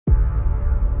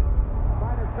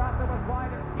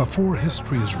Before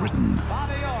history is written,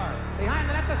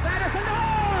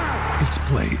 it's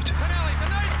played.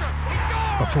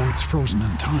 Before it's frozen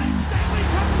in time,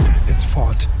 it's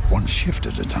fought one shift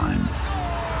at a time.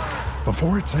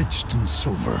 Before it's etched in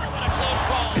silver,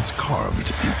 it's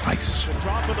carved in ice.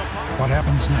 What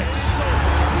happens next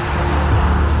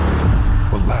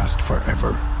will last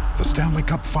forever. The Stanley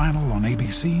Cup Final on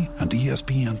ABC and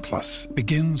ESPN Plus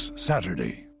begins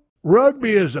Saturday.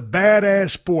 Rugby is a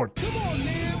badass sport.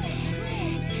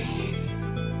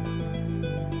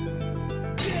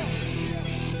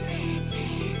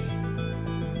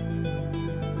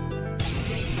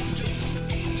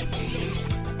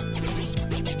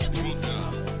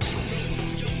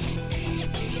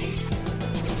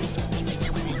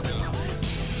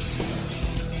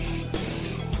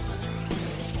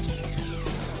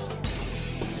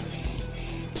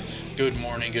 Good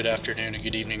morning, good afternoon, and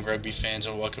good evening, rugby fans,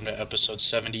 and welcome to episode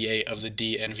 78 of the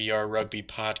DNVR Rugby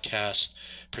Podcast,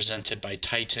 presented by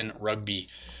Titan Rugby.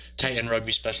 Titan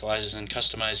Rugby specializes in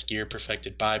customized gear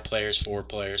perfected by players for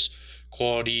players.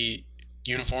 Quality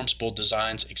uniforms, bold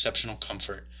designs, exceptional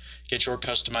comfort. Get your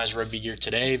customized rugby gear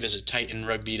today. Visit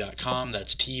titanrugby.com.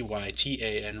 That's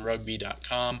TYTAN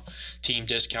rugby.com. Team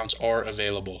discounts are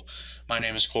available. My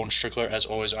name is Colton Strickler. As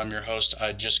always, I'm your host.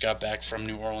 I just got back from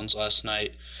New Orleans last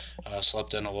night.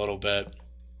 Slept in a little bit.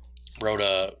 Wrote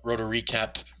a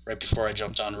recap right before I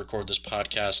jumped on to record this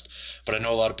podcast. But I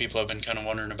know a lot of people have been kind of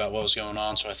wondering about what was going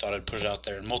on, so I thought I'd put it out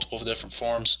there in multiple different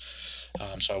forms.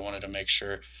 So I wanted to make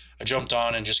sure I jumped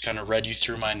on and just kind of read you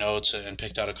through my notes and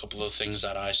picked out a couple of things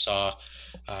that I saw.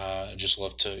 Just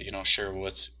love to, share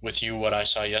with you what I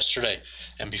saw yesterday.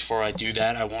 And before I do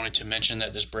that, I wanted to mention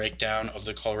that this breakdown of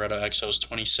the Colorado Exos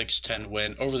 26-10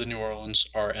 win over the New Orleans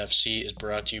RFC is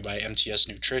brought to you by MTS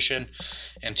Nutrition.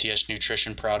 MTS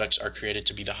Nutrition products are created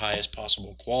to be the highest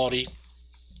possible quality.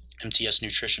 MTS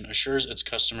Nutrition assures its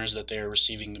customers that they are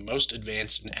receiving the most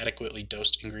advanced and adequately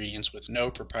dosed ingredients with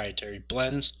no proprietary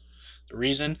blends. The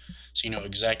reason, so you know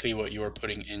exactly what you are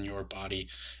putting in your body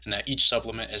and that each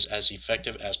supplement is as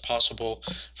effective as possible.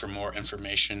 For more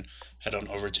information, head on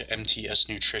over to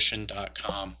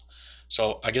mtsnutrition.com.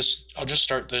 So I guess I'll just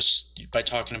start this by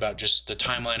talking about just the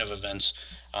timeline of events,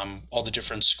 all the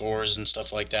different scores and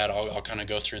stuff like that. I'll kind of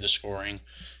go through the scoring,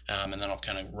 and then I'll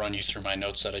kind of run you through my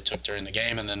notes that I took during the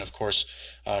game, and then, of course,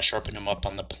 sharpen them up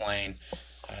on the plane.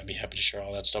 I'd be happy to share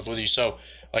all that stuff with you. So,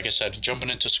 like I said, jumping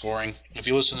into scoring, if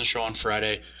you listen to the show on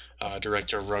Friday,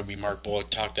 Director of Rugby Mark Bullock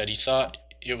talked that he thought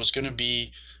it was going to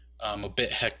be a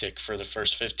bit hectic for the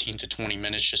first 15 to 20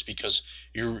 minutes just because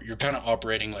you're kind of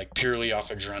operating like purely off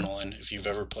adrenaline. If you've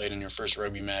ever played in your first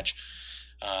rugby match,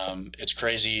 it's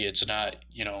crazy. It's not,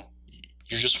 you're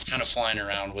just kind of flying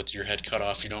around with your head cut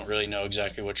off. You don't really know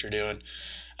exactly what you're doing.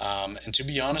 And to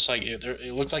be honest,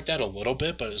 it looked like that a little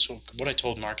bit, but it's what I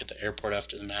told Mark at the airport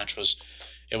after the match was,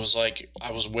 it was like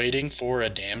I was waiting for a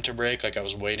dam to break, like I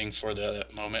was waiting for the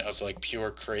moment of like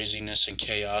pure craziness and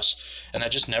chaos, and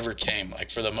that just never came. Like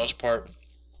for the most part,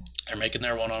 they're making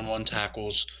their one-on-one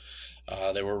tackles.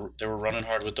 They were running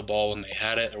hard with the ball when they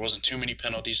had it. There wasn't too many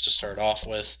penalties to start off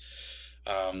with.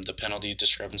 The penalty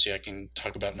discrepancy I can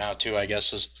talk about now too, I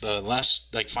guess, is the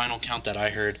last final count that I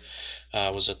heard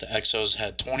was that the Exos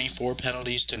had 24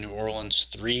 penalties to New Orleans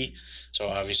 3. So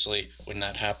obviously when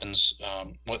that happens,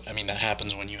 that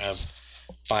happens when you have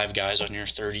 5 guys on your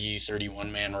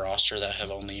 31 man roster that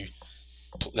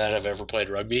have ever played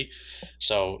rugby.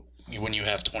 So when you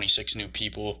have 26 new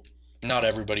people, not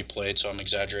everybody played, so I'm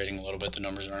exaggerating a little bit. The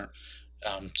numbers aren't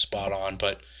spot on,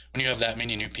 but when you have that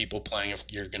many new people playing,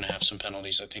 you're going to have some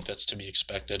penalties. I think that's to be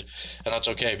expected, and that's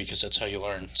okay because that's how you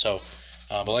learn. So,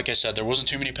 but like I said, there wasn't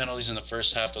too many penalties in the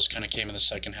first half. Those kind of came in the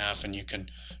second half, and you can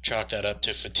chalk that up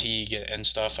to fatigue and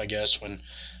stuff, I guess, when,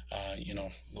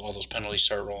 all those penalties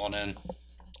start rolling in.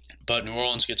 But New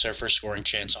Orleans gets their first scoring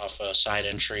chance off a side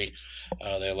entry.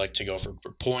 They like to go for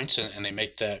points, and they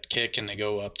make that kick, and they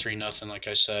go up 3-0, like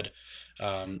I said.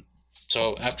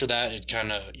 So after that, it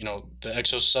kind of, the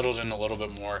Exos settled in a little bit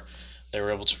more. They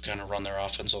were able to kind of run their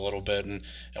offense a little bit. And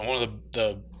one of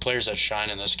the players that shined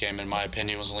in this game, in my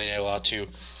opinion, was Line Latu. He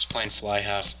was playing fly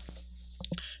half.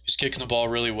 He was kicking the ball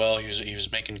really well. He was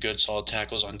making good, solid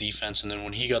tackles on defense. And then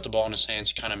when he got the ball in his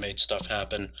hands, he kind of made stuff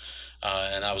happen.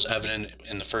 And that was evident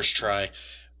in the first try.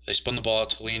 They spin the ball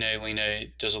out to Line.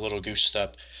 Line does a little goose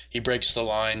step. He breaks the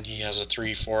line. He has a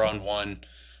 3-4-on-1.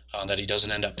 That he doesn't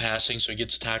end up passing, so he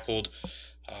gets tackled.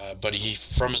 But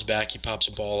from his back, he pops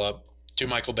a ball up to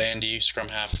Michael Bandy. Scrum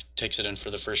half takes it in for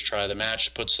the first try of the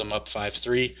match, puts them up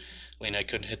 5-3. Line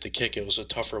couldn't hit the kick. It was a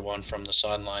tougher one from the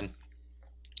sideline.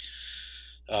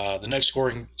 The next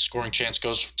scoring chance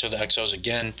goes to the Exos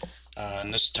again.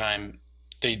 And this time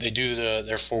they do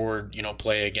their forward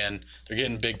play again. They're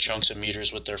getting big chunks of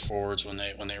meters with their forwards when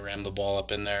they ram the ball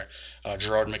up in there.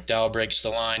 Gerard McDowell breaks the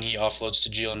line. He offloads to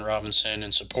Jalen Robinson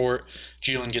in support.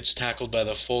 Jalen gets tackled by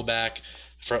the fullback.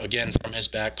 From his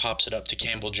back, pops it up to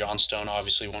Campbell Johnstone,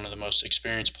 obviously one of the most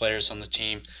experienced players on the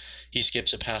team. He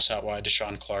skips a pass out wide to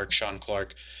Sean Clark.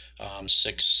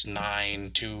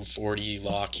 6'9", 240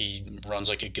 lock. He runs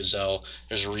like a gazelle.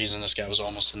 There's a reason this guy was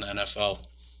almost in the NFL.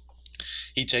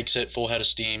 He takes it full head of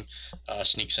steam,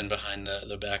 sneaks in behind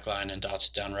the back line and dots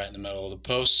it down right in the middle of the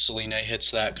post. Selene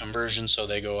hits that conversion, so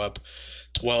they go up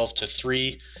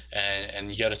 12-3,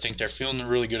 and you got to think they're feeling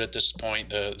really good at this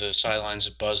point. The sidelines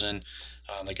are buzzing.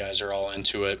 The guys are all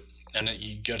into it. And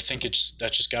you got to think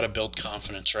that's just got to build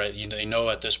confidence, right? They know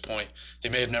at this point, they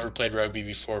may have never played rugby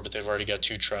before, but they've already got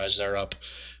 2 tries. They're up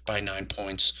by 9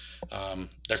 points.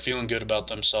 They're feeling good about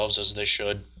themselves, as they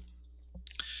should.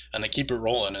 And they keep it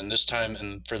rolling. And this time,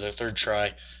 and for their third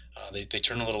try, they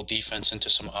turn a little defense into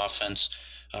some offense.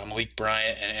 Malik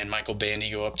Bryant and Michael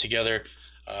Bandy go up together,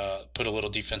 put a little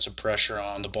defensive pressure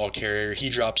on the ball carrier. He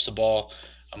drops the ball.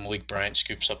 Malik Bryant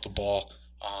scoops up the ball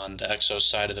on the Exos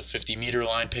side of the 50-meter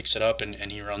line, picks it up,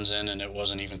 and he runs in, and it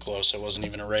wasn't even close. It wasn't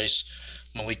even a race.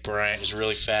 Malik Bryant is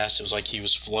really fast. It was like he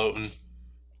was floating.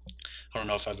 I don't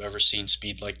know if I've ever seen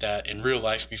speed like that in real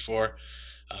life before,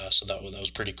 so that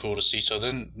was pretty cool to see. So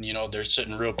then, they're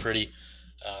sitting real pretty.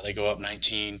 They go up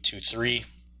 19-3,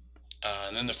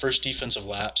 and then the first defensive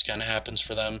lapse kind of happens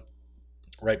for them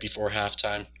right before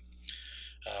halftime.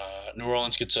 New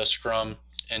Orleans gets a scrum,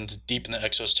 and deep in the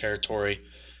Exos territory,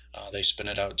 they spin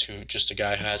it out to just a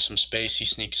guy who has some space. He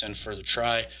sneaks in for the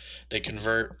try. They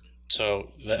convert.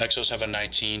 So the Exos have a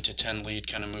 19-10 lead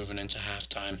kind of moving into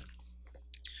halftime.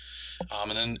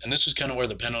 And this is kind of where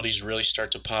the penalties really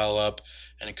start to pile up,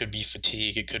 and it could be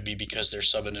fatigue. It could be because they're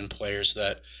subbing in players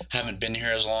that haven't been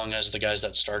here as long as the guys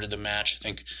that started the match. I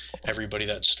think everybody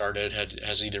that started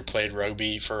has either played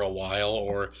rugby for a while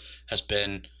or has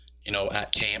been,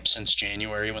 at camp since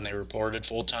January when they reported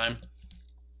full-time.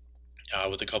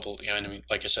 With a couple,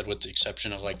 like I said, with the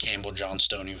exception of like Campbell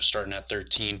Johnstone, he was starting at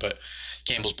 13, but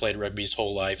Campbell's played rugby his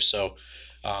whole life, so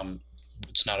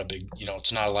it's not a big,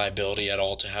 it's not a liability at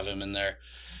all to have him in there.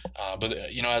 But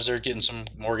as they're getting some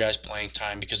more guys playing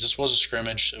time, because this was a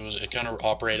scrimmage, it kind of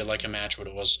operated like a match, but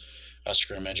it was a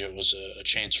scrimmage. It was a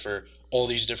chance for all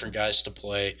these different guys to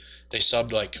play. They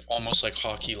subbed almost like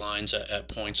hockey lines at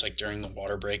points, like during the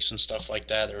water breaks and stuff like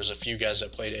that. There was a few guys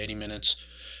that played 80 minutes.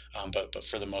 But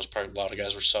for the most part, a lot of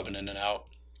guys were subbing in and out.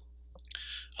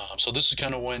 So this is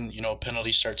kind of when,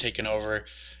 penalties start taking over.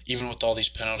 Even with all these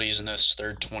penalties in this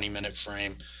third 20-minute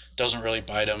frame, doesn't really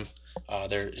bite them.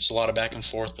 It's a lot of back and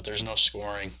forth, but there's no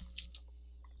scoring.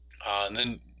 And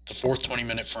then the fourth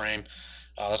 20-minute frame,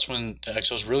 that's when the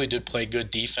Exos really did play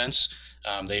good defense.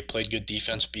 They played good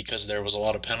defense because there was a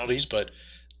lot of penalties, but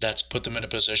that's put them in a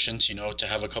position to, to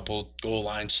have a couple goal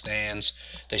line stands.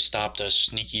 They stopped a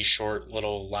sneaky short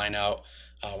little line out.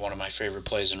 One of my favorite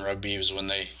plays in rugby was when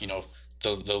they,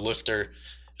 the lifter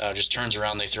just turns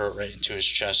around, they throw it right into his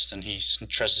chest, and he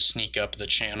tries to sneak up the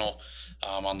channel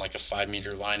on like a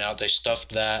 5-meter line out. They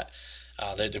stuffed that.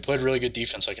 They played really good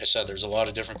defense. Like I said, there's a lot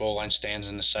of different goal line stands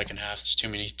in the second half. There's too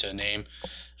many to name.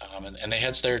 And they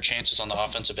had their chances on the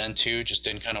offensive end too, just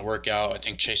didn't kind of work out. I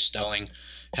think Chase Stelling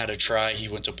had a try. He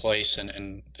went to place,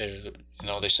 and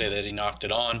they say that he knocked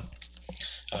it on.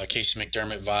 Casey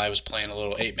McDermott Vi was playing a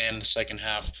little 8-man in the second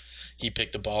half. He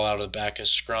picked the ball out of the back of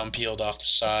scrum, peeled off the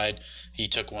side. He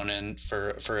took one in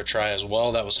for a try as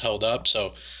well. That was held up.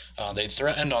 So they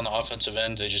threatened on the offensive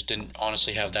end. They just didn't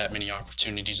honestly have that many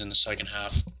opportunities in the second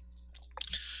half.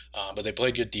 But they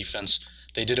played good defense.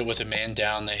 They did it with a man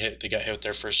down. They got hit with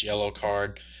their first yellow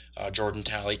card. Jordan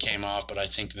Talley came off, but I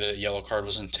think the yellow card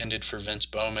was intended for Vince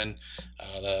Bowman,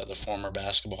 the former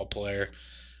basketball player.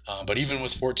 But even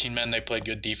with 14 men, they played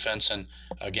good defense. And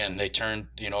again, they turned,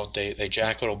 they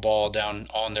jacked a ball down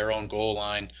on their own goal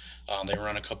line. They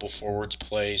run a couple forwards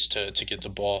plays to get the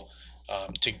ball,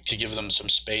 to give them some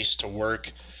space to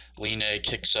work. Line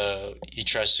he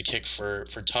tries to kick for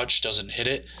touch, doesn't hit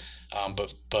it.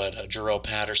 But Jarrell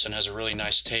Patterson has a really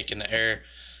nice take in the air.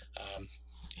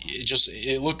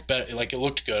 It looked better, it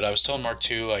looked good. I was telling Mark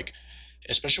too,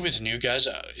 especially with new guys,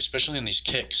 especially in these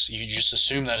kicks, you just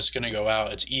assume that it's going to go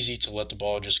out. It's easy to let the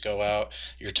ball just go out.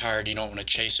 You're tired, you don't want to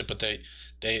chase it, but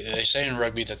they say in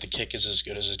rugby that the kick is as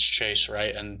good as its chase,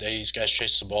 right? And these guys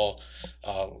chase the ball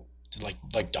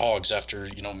like dogs after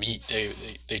meat.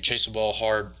 They chase the ball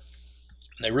hard.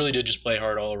 They really did just play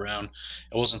hard all around.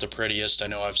 It wasn't the prettiest. I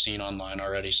know I've seen online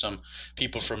already some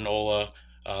people from NOLA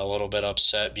a little bit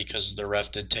upset because the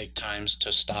ref did take times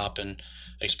to stop and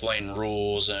explain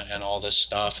rules and all this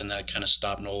stuff, and that kind of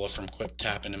stopped NOLA from quick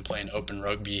tapping and playing open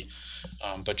rugby.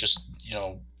 But just,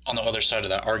 on the other side of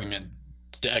that argument,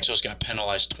 the Exos got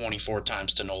penalized 24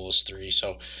 times to NOLA's 3,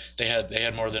 so they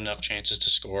had more than enough chances to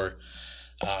score.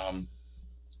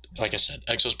 Like I said,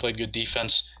 Exos played good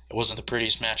defense. It wasn't the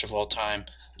prettiest match of all time.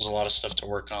 There's a lot of stuff to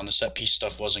work on. The set piece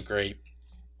stuff wasn't great.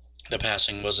 The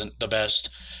passing wasn't the best,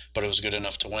 but it was good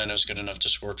enough to win. It was good enough to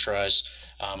score tries,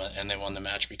 and they won the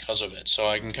match because of it. So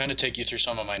I can kind of take you through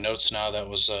some of my notes now. That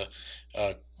was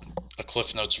a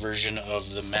Cliff Notes version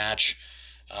of the match,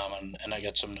 and I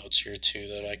got some notes here too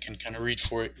that I can kind of read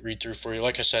through for you.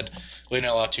 Like I said,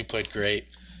 Lionel Latu played great.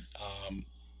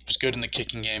 Was good in the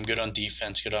kicking game, good on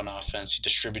defense, good on offense. He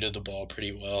distributed the ball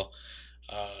pretty well.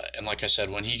 And like I said,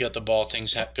 when he got the ball,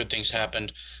 good things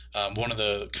happened. One of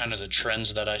the kind of the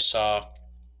trends that I saw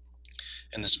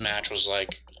in this match was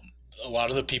like a lot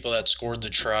of the people that scored the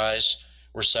tries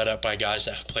were set up by guys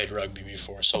that have played rugby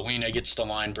before. So Lena gets the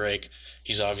line break.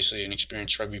 He's obviously an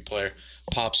experienced rugby player.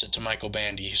 Pops it to Michael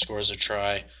Bandy. He scores a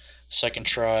try. Second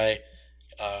try,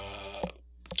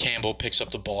 Campbell picks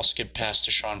up the ball, skip pass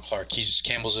to Sean Clark.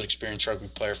 Campbell's an experienced rugby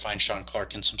player, finds Sean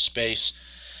Clark in some space.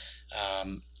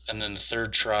 And then the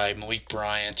third try, Malik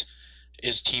Bryant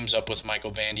teams up with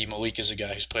Michael Bandy. Malik is a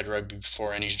guy who's played rugby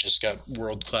before, and he's just got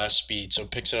world-class speed. So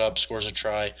picks it up, scores a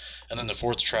try. And then the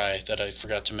fourth try that I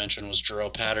forgot to mention was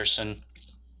Jarrell Patterson.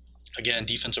 Again,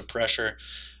 defensive pressure.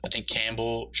 I think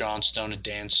Campbell, Johnstone, and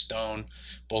Dan Stone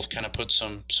both kind of put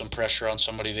some pressure on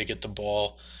somebody. They get the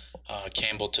ball.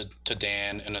 Campbell to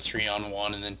Dan in a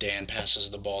 3-on-1, and then Dan passes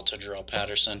the ball to Jarrell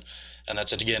Patterson. And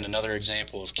that's, again, another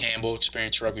example of Campbell,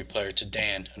 experienced rugby player, to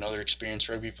Dan, another experienced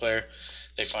rugby player.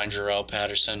 They find Jarrell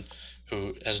Patterson,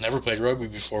 who has never played rugby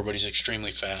before, but he's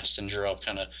extremely fast, and Jarrell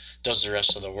kind of does the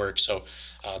rest of the work. So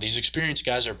these experienced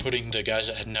guys are putting the guys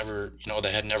that had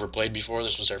never played before,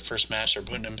 this was their first match, they're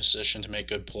putting in position to make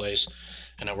good plays,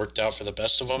 and it worked out for the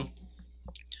best of them.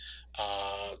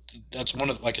 That's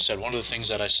like I said, one of the things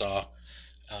that I saw.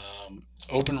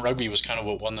 Open rugby was kind of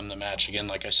what won them the match. Again,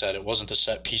 like I said, it wasn't the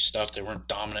set piece stuff. They weren't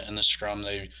dominant in the scrum.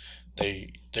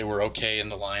 They were okay in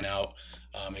the line out.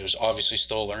 It was obviously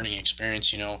still a learning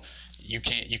experience. You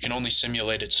can only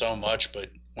simulate it so much,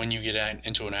 but when you get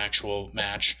into an actual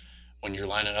match, when you're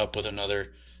lining up with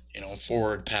another,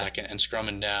 forward pack and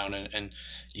scrumming down, and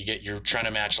you're trying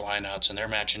to match lineouts, and they're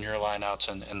matching your lineouts,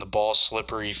 and the ball's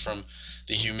slippery from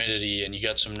the humidity, and you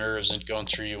got some nerves and going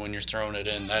through you when you're throwing it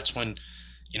in. That's when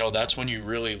you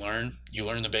really learn. You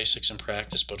learn the basics in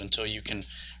practice, but until you can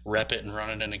rep it and run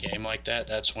it in a game like that,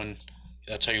 that's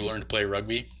how you learn to play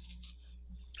rugby.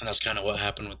 And that's kind of what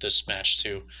happened with this match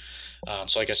too.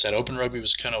 So like I said, open rugby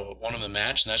was kind of one of the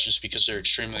match, and that's just because they're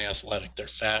extremely athletic. They're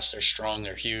fast, they're strong,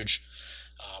 they're huge.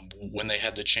 When they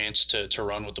had the chance to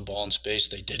run with the ball in space,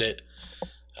 they did it.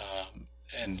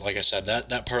 And like I said,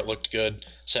 that part looked good.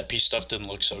 Set piece stuff didn't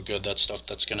look so good. That's stuff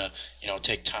that's going to,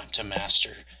 take time to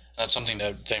master. That's something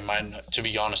that they might, to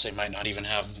be honest, they might not even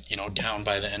have, down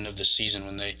by the end of the season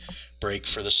when they break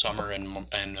for the summer and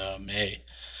May.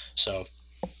 So,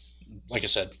 like I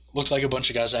said, looked like a bunch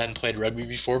of guys that hadn't played rugby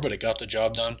before, but it got the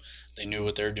job done. They knew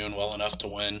what they were doing well enough to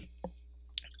win.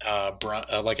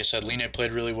 Like I said, Line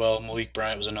played really well. Malik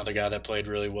Bryant was another guy that played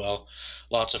really well.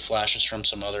 Lots of flashes from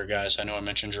some other guys. I know I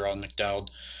mentioned Gerard McDowell.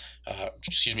 I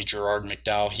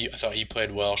thought he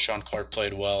played well. Sean Clark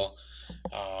played well.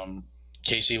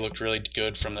 Casey looked really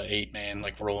good from the 8-man,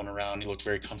 rolling around. He looked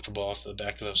very comfortable off the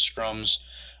back of those scrums.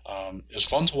 It was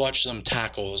fun to watch them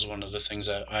tackle is one of the things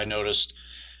that I noticed.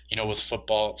 With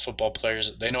football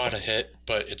players, they know how to hit,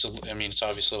 but it's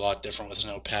obviously a lot different with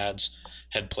no pads,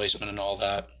 head placement, and all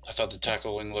that. I thought the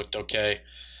tackling looked okay.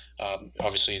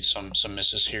 Obviously, some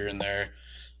misses here and there.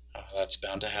 That's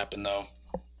bound to happen, though.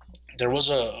 There was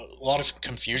a lot of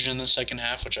confusion in the second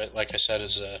half, which, like I said,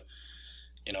 is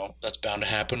that's bound to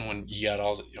happen when you got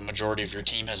a majority of your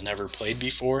team has never played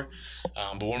before.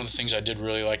 But one of the things I did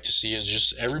really like to see is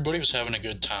just everybody was having a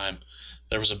good time.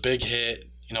 There was a big hit.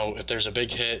 If there's a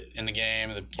big hit in the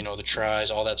game, the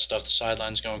tries, all that stuff, the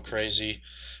sideline's going crazy.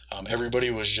 Everybody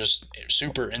was just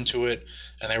super into it,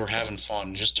 and they were having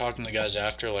fun. Just talking to the guys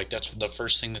after, that's the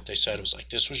first thing that they said. It was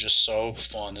this was just so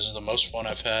fun. This is the most fun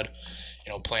I've had,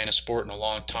 playing a sport in a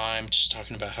long time. Just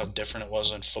talking about how different it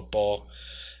was in football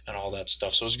and all that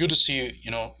stuff. So it was good to see,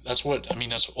 that's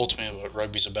ultimately what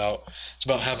rugby's about. It's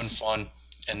about having fun.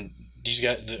 And these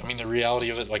guys, the reality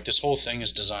of it, this whole thing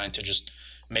is designed to just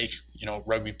make,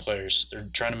 rugby players. They're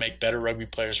trying to make better rugby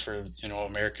players for,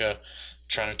 America,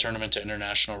 trying to turn them into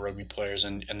international rugby players,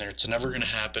 and it's never going to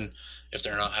happen if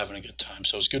they're not having a good time.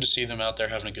 So it's good to see them out there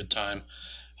having a good time.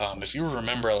 If you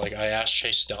remember, like, I asked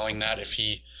Chase Stelling that if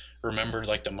he remembered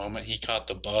like the moment he caught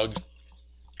the bug,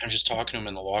 and just talking to him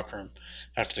in the locker room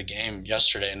after the game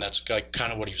yesterday, and that's like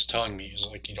kind of what he was telling me. He's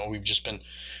like, we've just been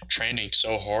training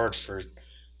so hard for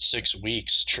 6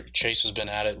 weeks. Chase has been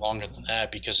at it longer than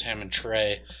that because him and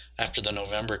Trey, after the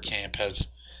November camp, they've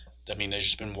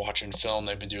just been watching film.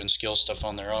 They've been doing skill stuff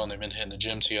on their own. They've been hitting the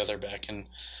gym together back in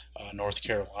North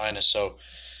Carolina. So,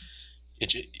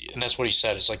 and that's what he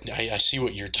said. It's like, I see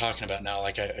what you're talking about now.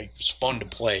 Like, it's fun to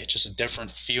play. It's just a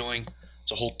different feeling.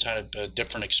 It's a whole kind of a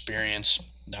different experience.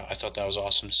 No, I thought that was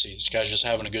awesome to see. These guys just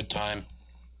having a good time.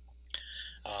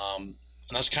 And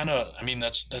that's kind of,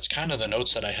 that's kind of the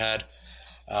notes that I had.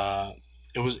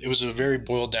 It was a very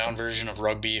boiled down version of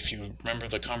rugby. If you remember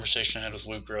the conversation I had with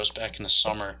Luke Gross back in the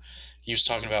summer, he was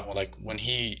talking about like when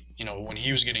he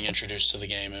was getting introduced to the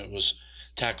game, it was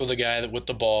tackle the guy with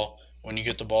the ball. When you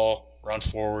get the ball, run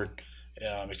forward.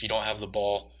 If you don't have the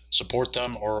ball, support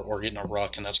them or get in a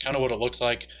ruck. And that's kind of what it looked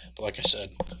like. But like I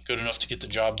said, good enough to get the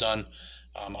job done.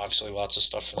 Obviously lots of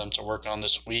stuff for them to work on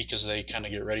this week as they kind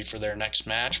of get ready for their next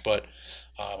match. But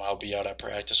I'll be out at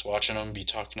practice watching them, be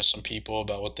talking to some people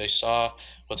about what they saw,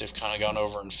 what they've kind of gone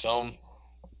over in film.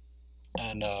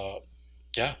 And, we'll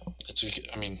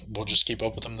just keep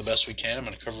up with them the best we can. I'm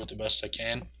going to cover it the best I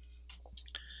can.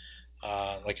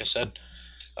 Like I said,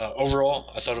 overall,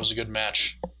 I thought it was a good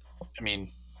match.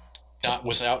 Not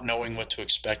without knowing what to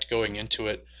expect going into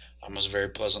it. I was very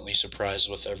pleasantly surprised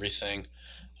with everything.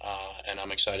 And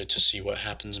I'm excited to see what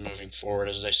happens moving forward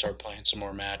as they start playing some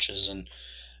more matches and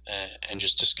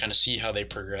just kind of see how they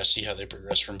progress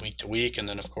from week to week. And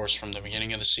then, of course, from the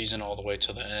beginning of the season all the way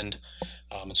to the end,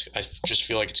 I just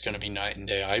feel like it's going to be night and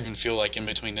day. I even feel like in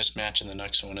between this match and the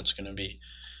next one, it's going to be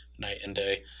night and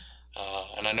day.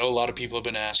 And I know a lot of people have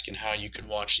been asking how you could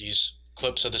watch these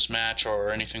clips of this match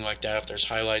or anything like that if there's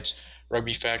highlights.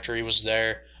 Rugby Factory was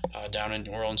there down in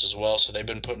New Orleans as well, so they've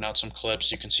been putting out some clips.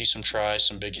 You can see some tries,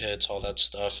 some big hits, all that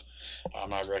stuff.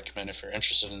 I recommend if you're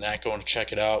interested in that, go and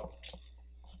check it out.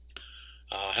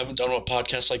 I haven't done a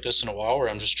podcast like this in a while where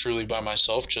I'm just truly by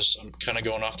myself. I'm kind of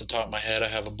going off the top of my head. I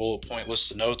have a bullet point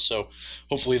list of notes, so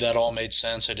hopefully that all made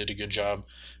sense. I did a good job.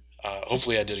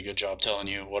 Hopefully I did a good job telling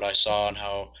you what I saw and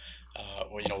how,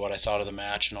 what I thought of the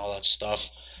match and all that stuff.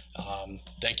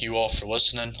 Thank you all for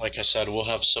listening. Like I said, we'll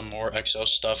have some more XO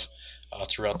stuff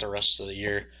throughout the rest of the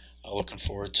year. Looking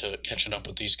forward to catching up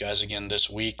with these guys again this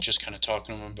week, just kind of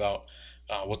talking to them about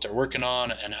what they're working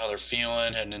on and how they're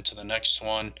feeling heading into the next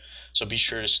one. So be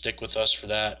sure to stick with us for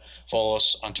that. Follow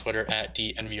us on Twitter at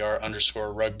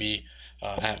DNVR_rugby.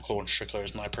 At Colton Strickler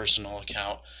is my personal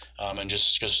account. And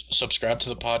just subscribe to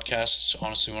the podcast. It's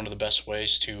honestly one of the best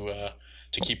ways to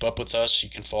keep up with us. You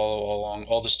can follow along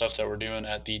all the stuff that we're doing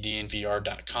at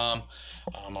thednvr.com.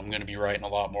 I'm going to be writing a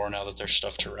lot more now that there's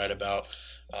stuff to write about.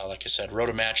 Like I said, wrote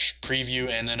a match preview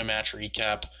and then a match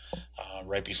recap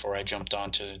right before I jumped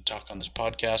on to talk on this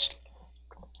podcast.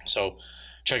 So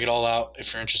check it all out.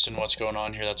 If you're interested in what's going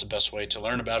on here, that's the best way to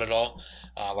learn about it all.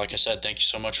 Like I said, thank you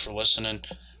so much for listening.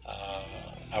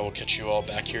 I will catch you all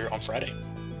back here on Friday.